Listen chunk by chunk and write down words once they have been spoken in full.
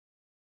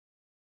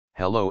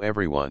Hello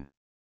everyone.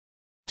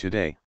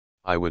 Today,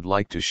 I would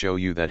like to show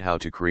you that how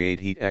to create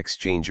heat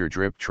exchanger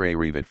drip tray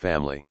Revit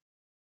family.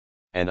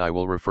 And I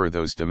will refer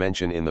those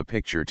dimension in the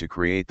picture to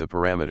create the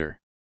parameter.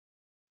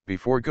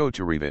 Before go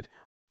to Revit,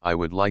 I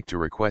would like to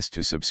request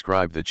to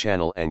subscribe the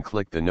channel and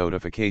click the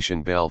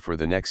notification bell for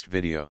the next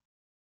video.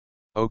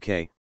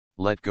 Okay,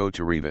 let go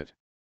to Revit.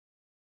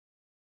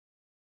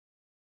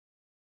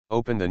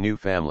 Open the new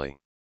family.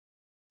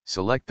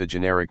 Select the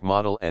generic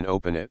model and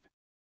open it.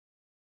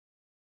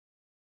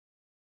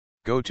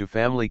 Go to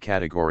Family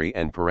category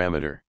and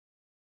Parameter.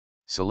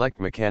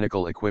 Select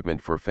Mechanical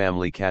Equipment for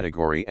Family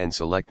category and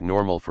select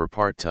Normal for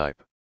part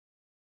type.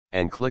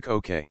 And click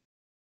OK.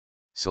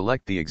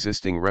 Select the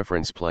existing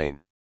reference plane.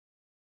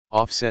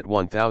 Offset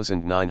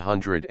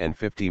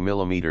 1950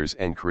 mm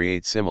and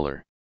create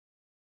similar.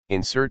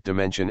 Insert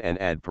dimension and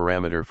add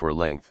parameter for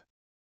length.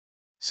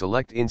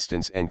 Select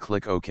Instance and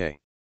click OK.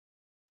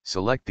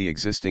 Select the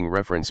existing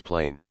reference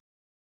plane.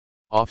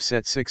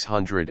 Offset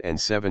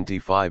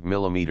 675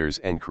 mm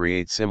and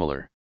create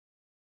similar.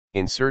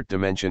 Insert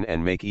dimension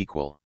and make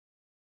equal.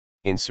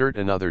 Insert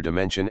another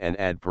dimension and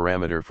add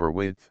parameter for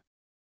width.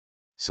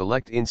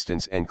 Select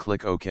Instance and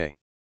click OK.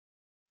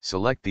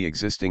 Select the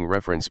existing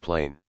reference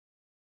plane.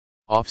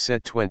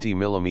 Offset 20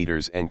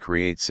 mm and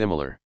create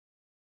similar.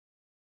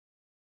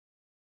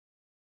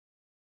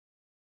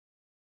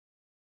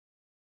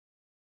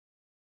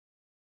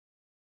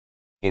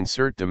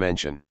 Insert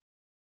dimension.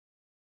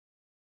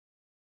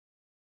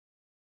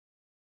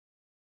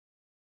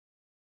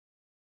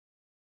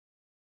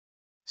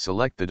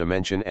 Select the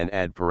dimension and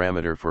add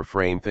parameter for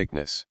frame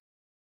thickness.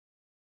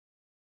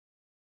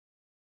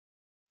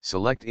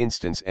 Select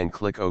Instance and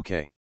click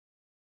OK.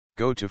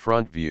 Go to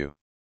Front View.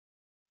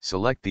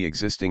 Select the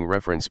existing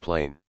reference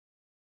plane.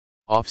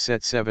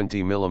 Offset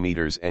 70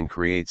 mm and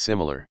create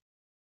similar.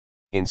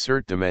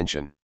 Insert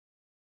dimension.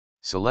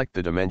 Select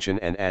the dimension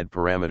and add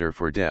parameter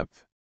for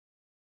depth.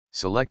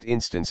 Select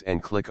Instance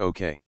and click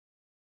OK.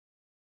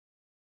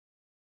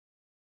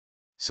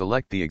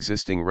 Select the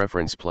existing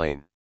reference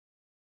plane.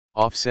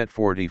 Offset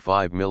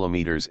 45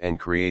 mm and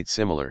create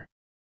similar.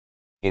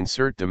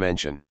 Insert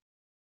dimension.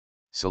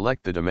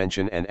 Select the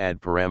dimension and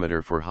add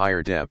parameter for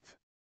higher depth.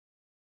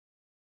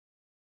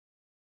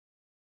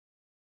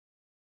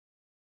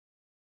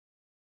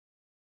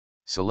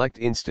 Select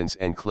Instance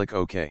and click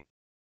OK.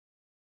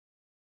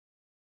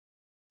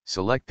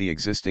 Select the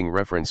existing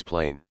reference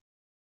plane.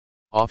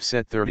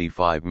 Offset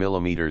 35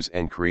 mm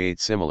and create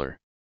similar.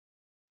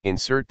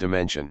 Insert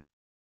dimension.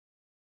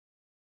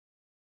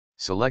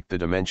 Select the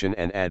dimension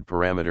and add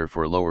parameter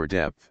for lower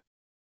depth.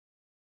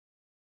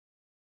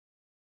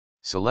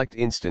 Select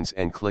Instance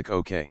and click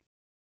OK.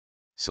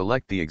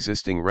 Select the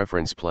existing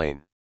reference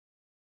plane.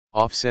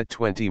 Offset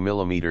 20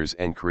 mm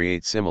and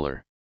create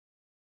similar.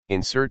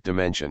 Insert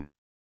dimension.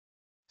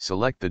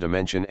 Select the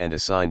dimension and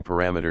assign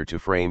parameter to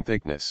frame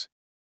thickness.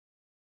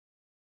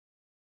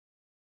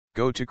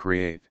 Go to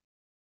Create.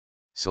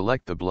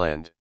 Select the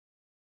blend.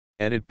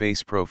 Edit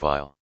base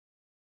profile.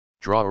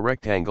 Draw a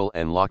rectangle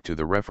and lock to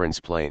the reference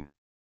plane.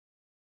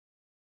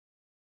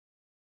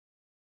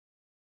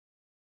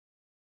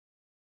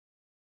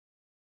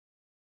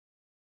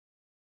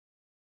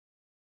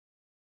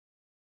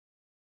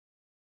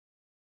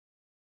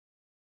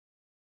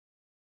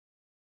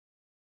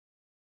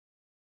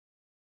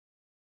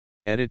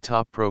 Edit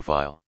top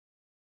profile.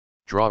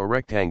 Draw a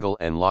rectangle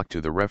and lock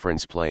to the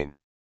reference plane.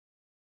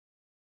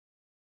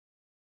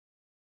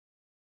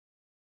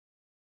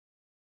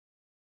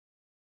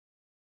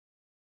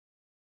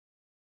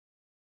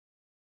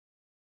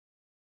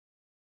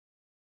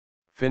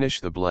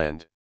 Finish the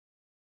blend.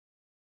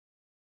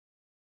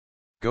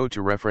 Go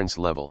to reference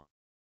level.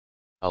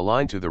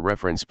 Align to the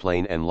reference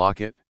plane and lock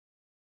it.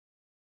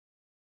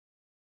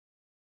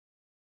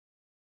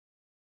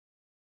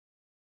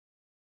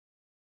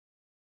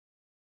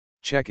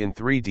 Check in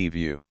 3D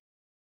view.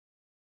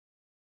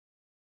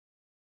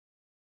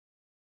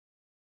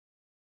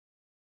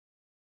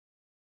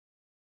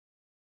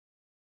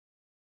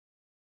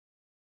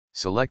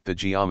 Select the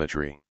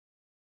geometry.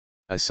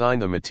 Assign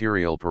the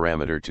material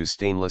parameter to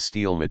stainless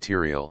steel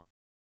material.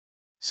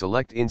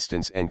 Select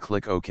Instance and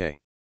click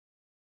OK.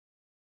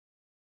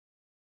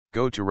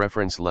 Go to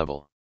reference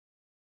level.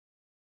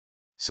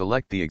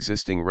 Select the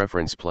existing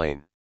reference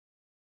plane.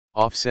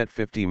 Offset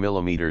 50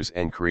 mm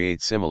and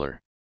create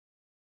similar.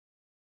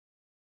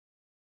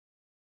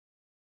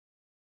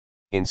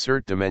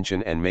 Insert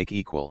dimension and make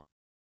equal.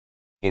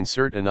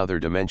 Insert another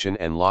dimension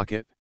and lock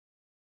it.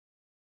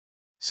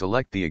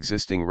 Select the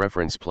existing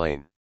reference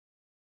plane.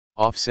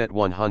 Offset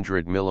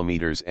 100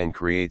 mm and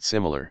create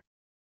similar.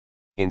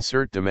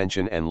 Insert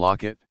dimension and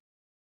lock it.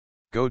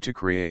 Go to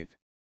Create.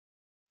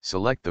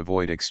 Select the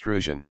void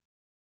extrusion.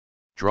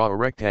 Draw a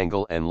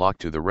rectangle and lock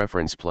to the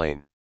reference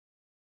plane.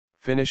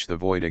 Finish the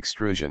void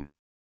extrusion.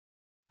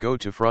 Go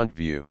to Front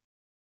View.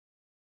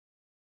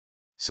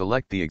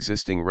 Select the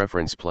existing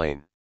reference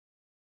plane.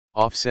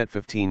 Offset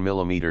 15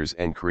 mm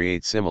and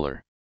create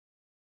similar.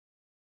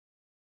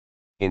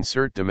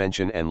 Insert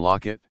dimension and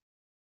lock it.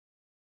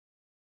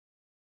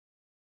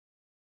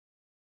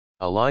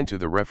 Align to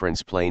the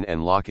reference plane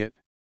and lock it.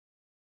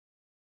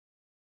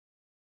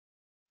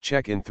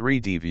 Check in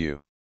 3D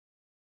view.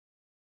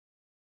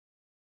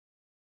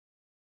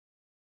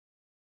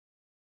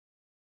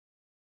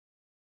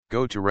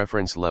 Go to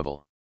reference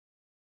level.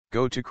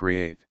 Go to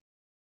create.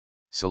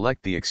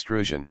 Select the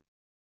extrusion.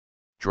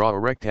 Draw a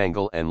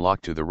rectangle and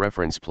lock to the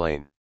reference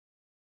plane.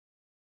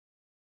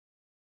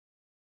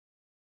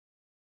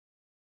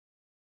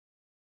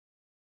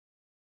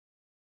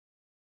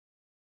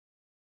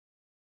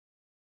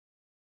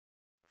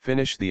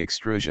 Finish the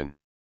extrusion.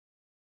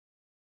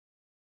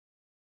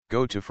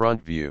 Go to front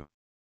view.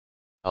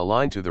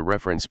 Align to the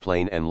reference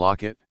plane and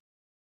lock it.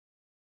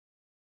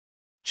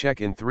 Check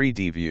in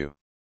 3D view.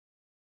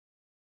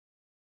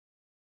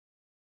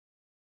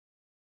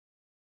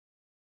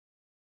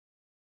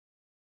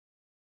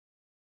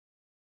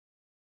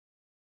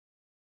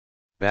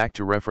 Back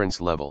to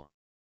reference level.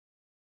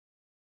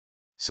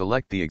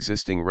 Select the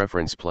existing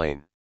reference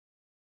plane.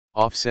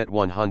 Offset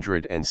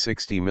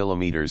 160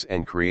 mm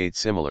and create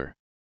similar.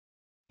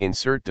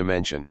 Insert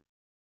dimension.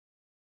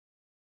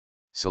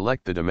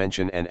 Select the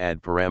dimension and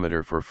add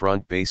parameter for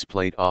front base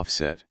plate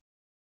offset.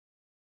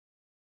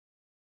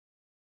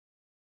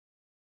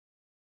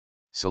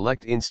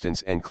 Select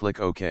instance and click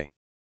OK.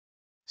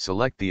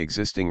 Select the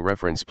existing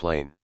reference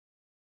plane.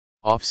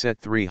 Offset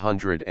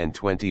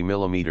 320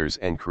 mm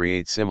and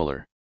create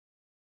similar.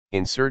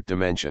 Insert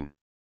dimension.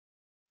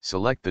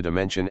 Select the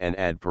dimension and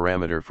add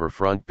parameter for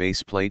front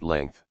base plate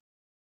length.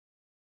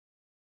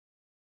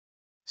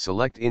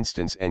 Select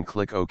instance and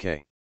click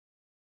OK.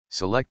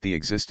 Select the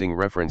existing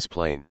reference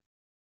plane.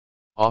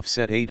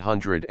 Offset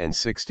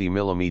 860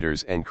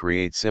 mm and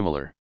create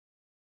similar.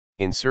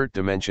 Insert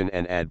dimension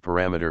and add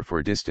parameter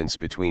for distance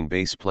between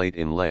base plate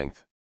in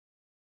length.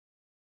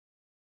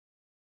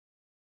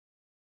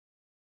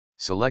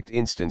 Select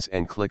instance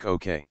and click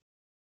OK.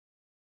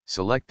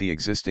 Select the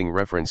existing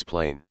reference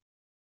plane.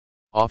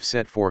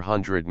 Offset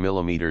 400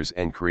 mm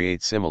and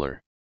create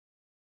similar.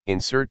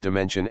 Insert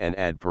dimension and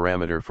add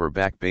parameter for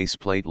back base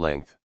plate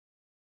length.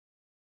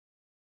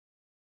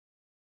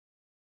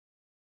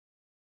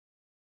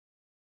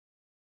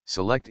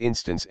 Select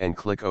instance and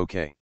click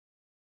OK.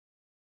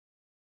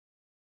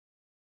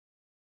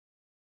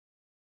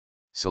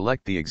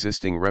 Select the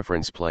existing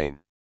reference plane.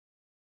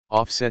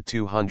 Offset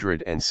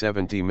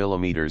 270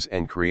 mm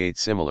and create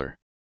similar.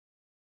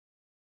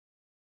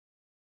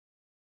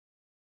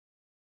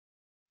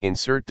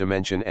 Insert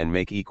dimension and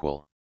make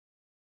equal.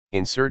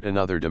 Insert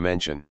another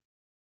dimension.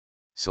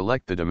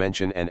 Select the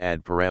dimension and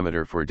add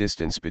parameter for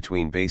distance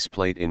between base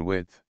plate in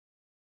width.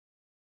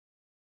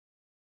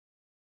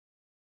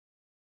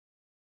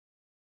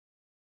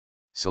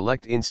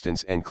 Select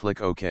instance and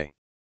click OK.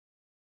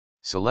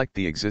 Select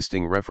the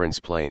existing reference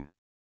plane.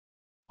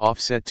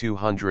 Offset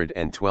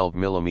 212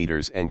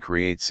 mm and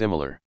create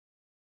similar.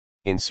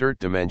 Insert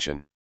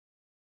dimension.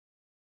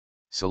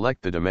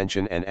 Select the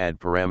dimension and add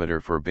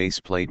parameter for base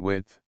plate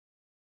width.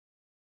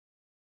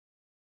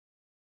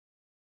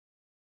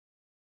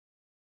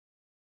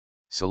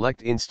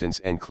 Select instance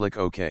and click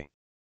OK.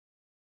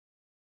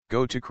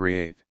 Go to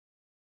create.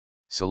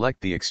 Select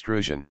the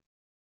extrusion.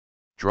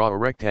 Draw a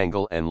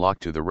rectangle and lock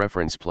to the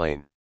reference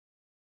plane.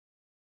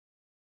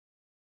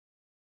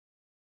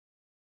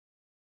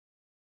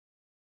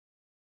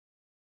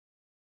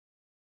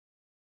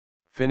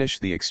 Finish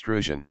the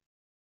extrusion.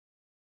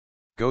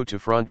 Go to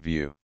front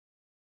view.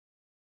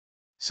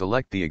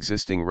 Select the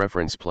existing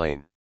reference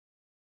plane.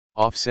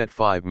 Offset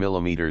 5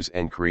 mm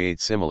and create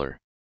similar.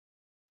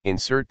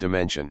 Insert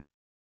dimension.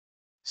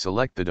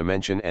 Select the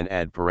dimension and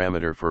add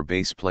parameter for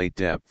base plate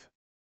depth.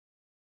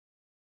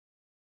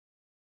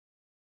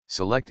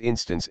 Select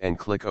instance and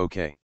click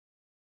OK.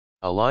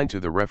 Align to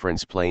the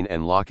reference plane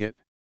and lock it.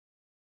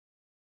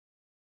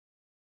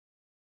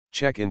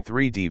 Check in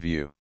 3D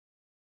view.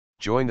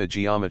 Join the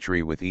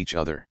geometry with each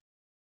other.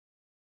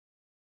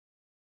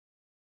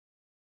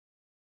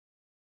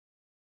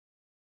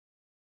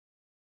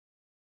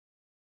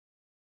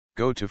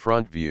 Go to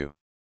front view.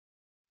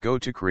 Go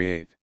to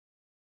create.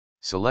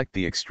 Select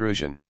the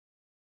extrusion.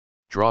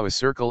 Draw a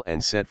circle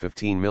and set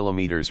 15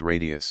 mm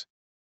radius.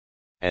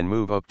 And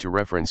move up to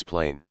reference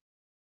plane.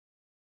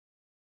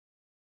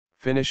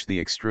 Finish the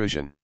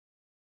extrusion.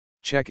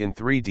 Check in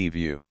 3D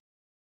view.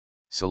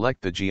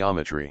 Select the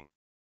geometry.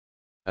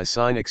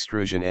 Assign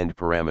extrusion end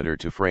parameter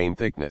to frame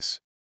thickness.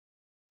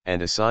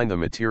 And assign the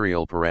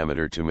material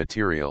parameter to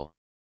material.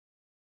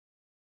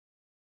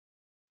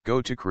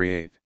 Go to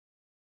create.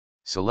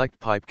 Select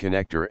pipe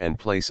connector and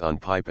place on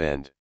pipe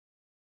end.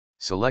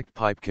 Select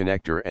pipe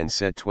connector and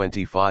set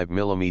 25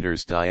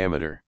 mm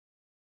diameter.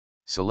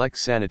 Select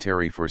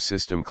sanitary for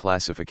system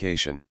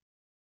classification.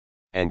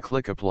 And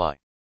click apply.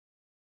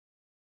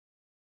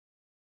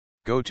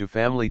 Go to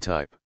family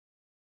type.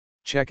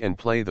 Check and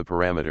play the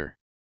parameter.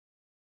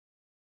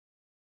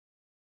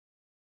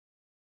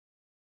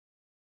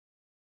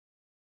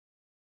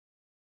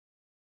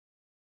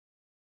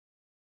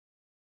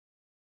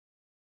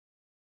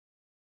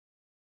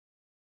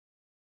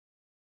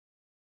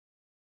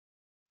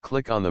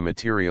 Click on the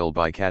material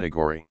by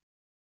category.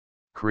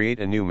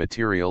 Create a new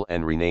material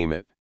and rename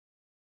it.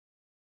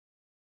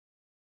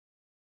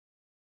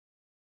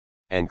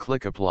 And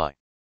click Apply.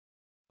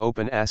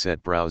 Open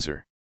Asset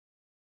Browser.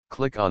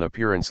 Click on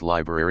Appearance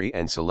Library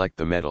and select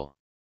the metal.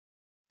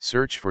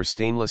 Search for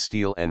stainless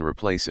steel and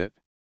replace it.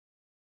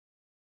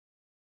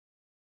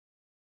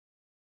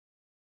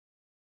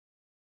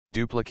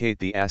 Duplicate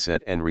the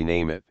asset and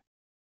rename it.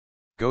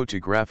 Go to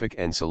Graphic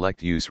and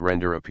select Use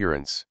Render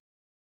Appearance.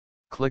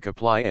 Click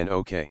Apply and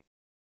OK.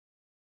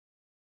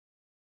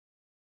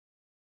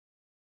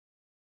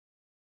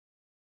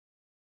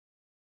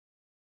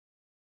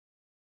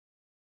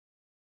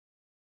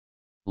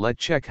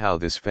 Let's check how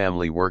this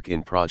family work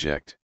in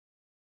project.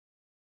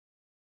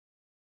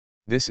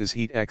 This is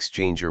heat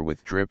exchanger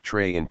with drip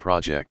tray in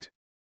project.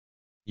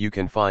 You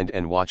can find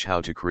and watch how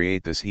to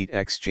create this heat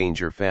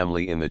exchanger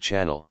family in the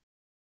channel.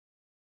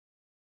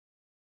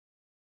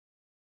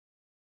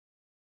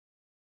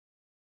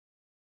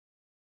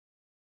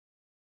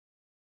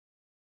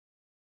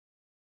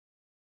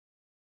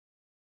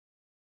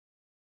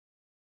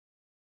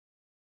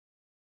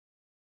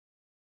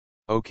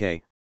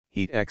 OK,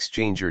 heat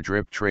exchanger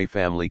drip tray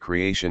family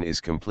creation is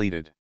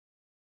completed.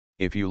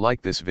 If you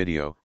like this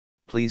video,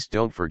 please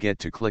don't forget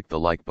to click the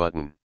like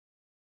button.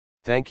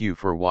 Thank you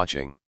for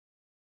watching.